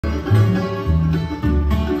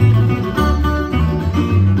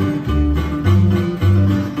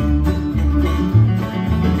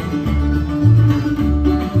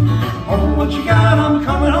what you got, I'm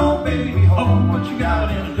coming home, baby. Oh, what you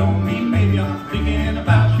got, and I don't mean maybe. I'm thinking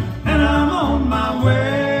about you, and I'm on my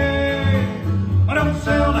way. I don't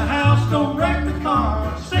sell the house, don't wreck the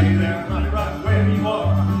car. Stay there, honey, right where you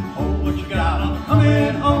are. Oh, what you got, I'm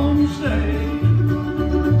coming home to stay.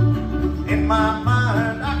 In my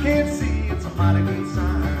mind, I can't see, it's a mighty good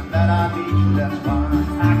sign that I need you, that's why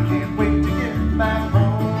I can't wait to get back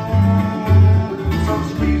home. So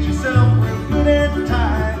squeeze yourself real good and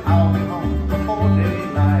tight. I'll be home before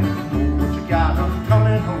daylight. Oh, what you got, I'm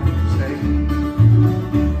coming home to stay.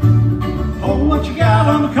 Oh, what you got,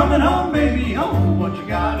 I'm coming home, baby. Oh, what you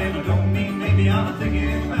got, and I don't mean maybe. I'm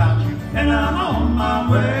thinking about you, and I'm on my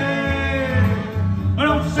way. I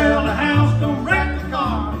don't sell the house, don't wreck the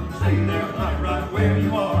car. Stay there, right where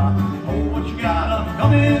you are. Oh, what you got, I'm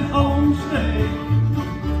coming home to stay.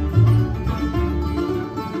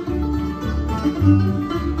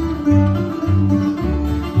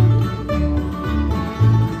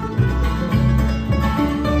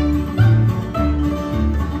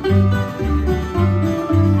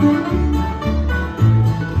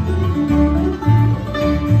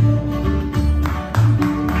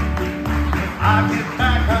 I get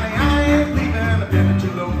back, honey, I ain't leaving. I've been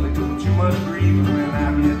too lonely, doing too much grieving. When I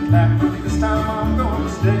get back, honey, this time I'm gonna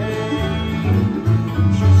stay.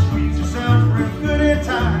 So squeeze yourself real good and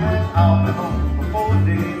tight. I'll be home before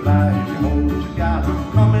daylight. Oh, what you got,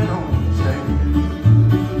 I'm coming home to stay.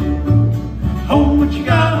 Oh, what you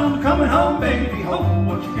got, I'm coming home, baby. Oh,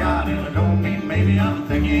 what you got, and I don't mean maybe. I'm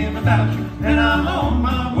thinking about you, and I'm on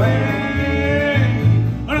my way.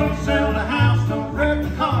 I don't sell the house, don't wreck the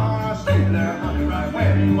car. Stay there, honey, right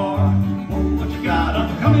where you are. Oh, what you got,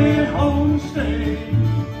 I'm coming home to stay.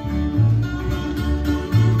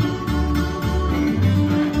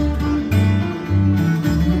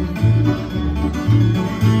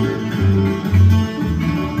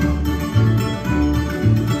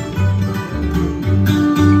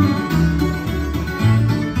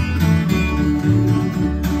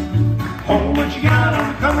 Oh, what you got,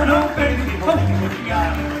 I'm coming home, baby. Oh, what you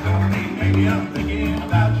got, and I don't mean maybe. I'm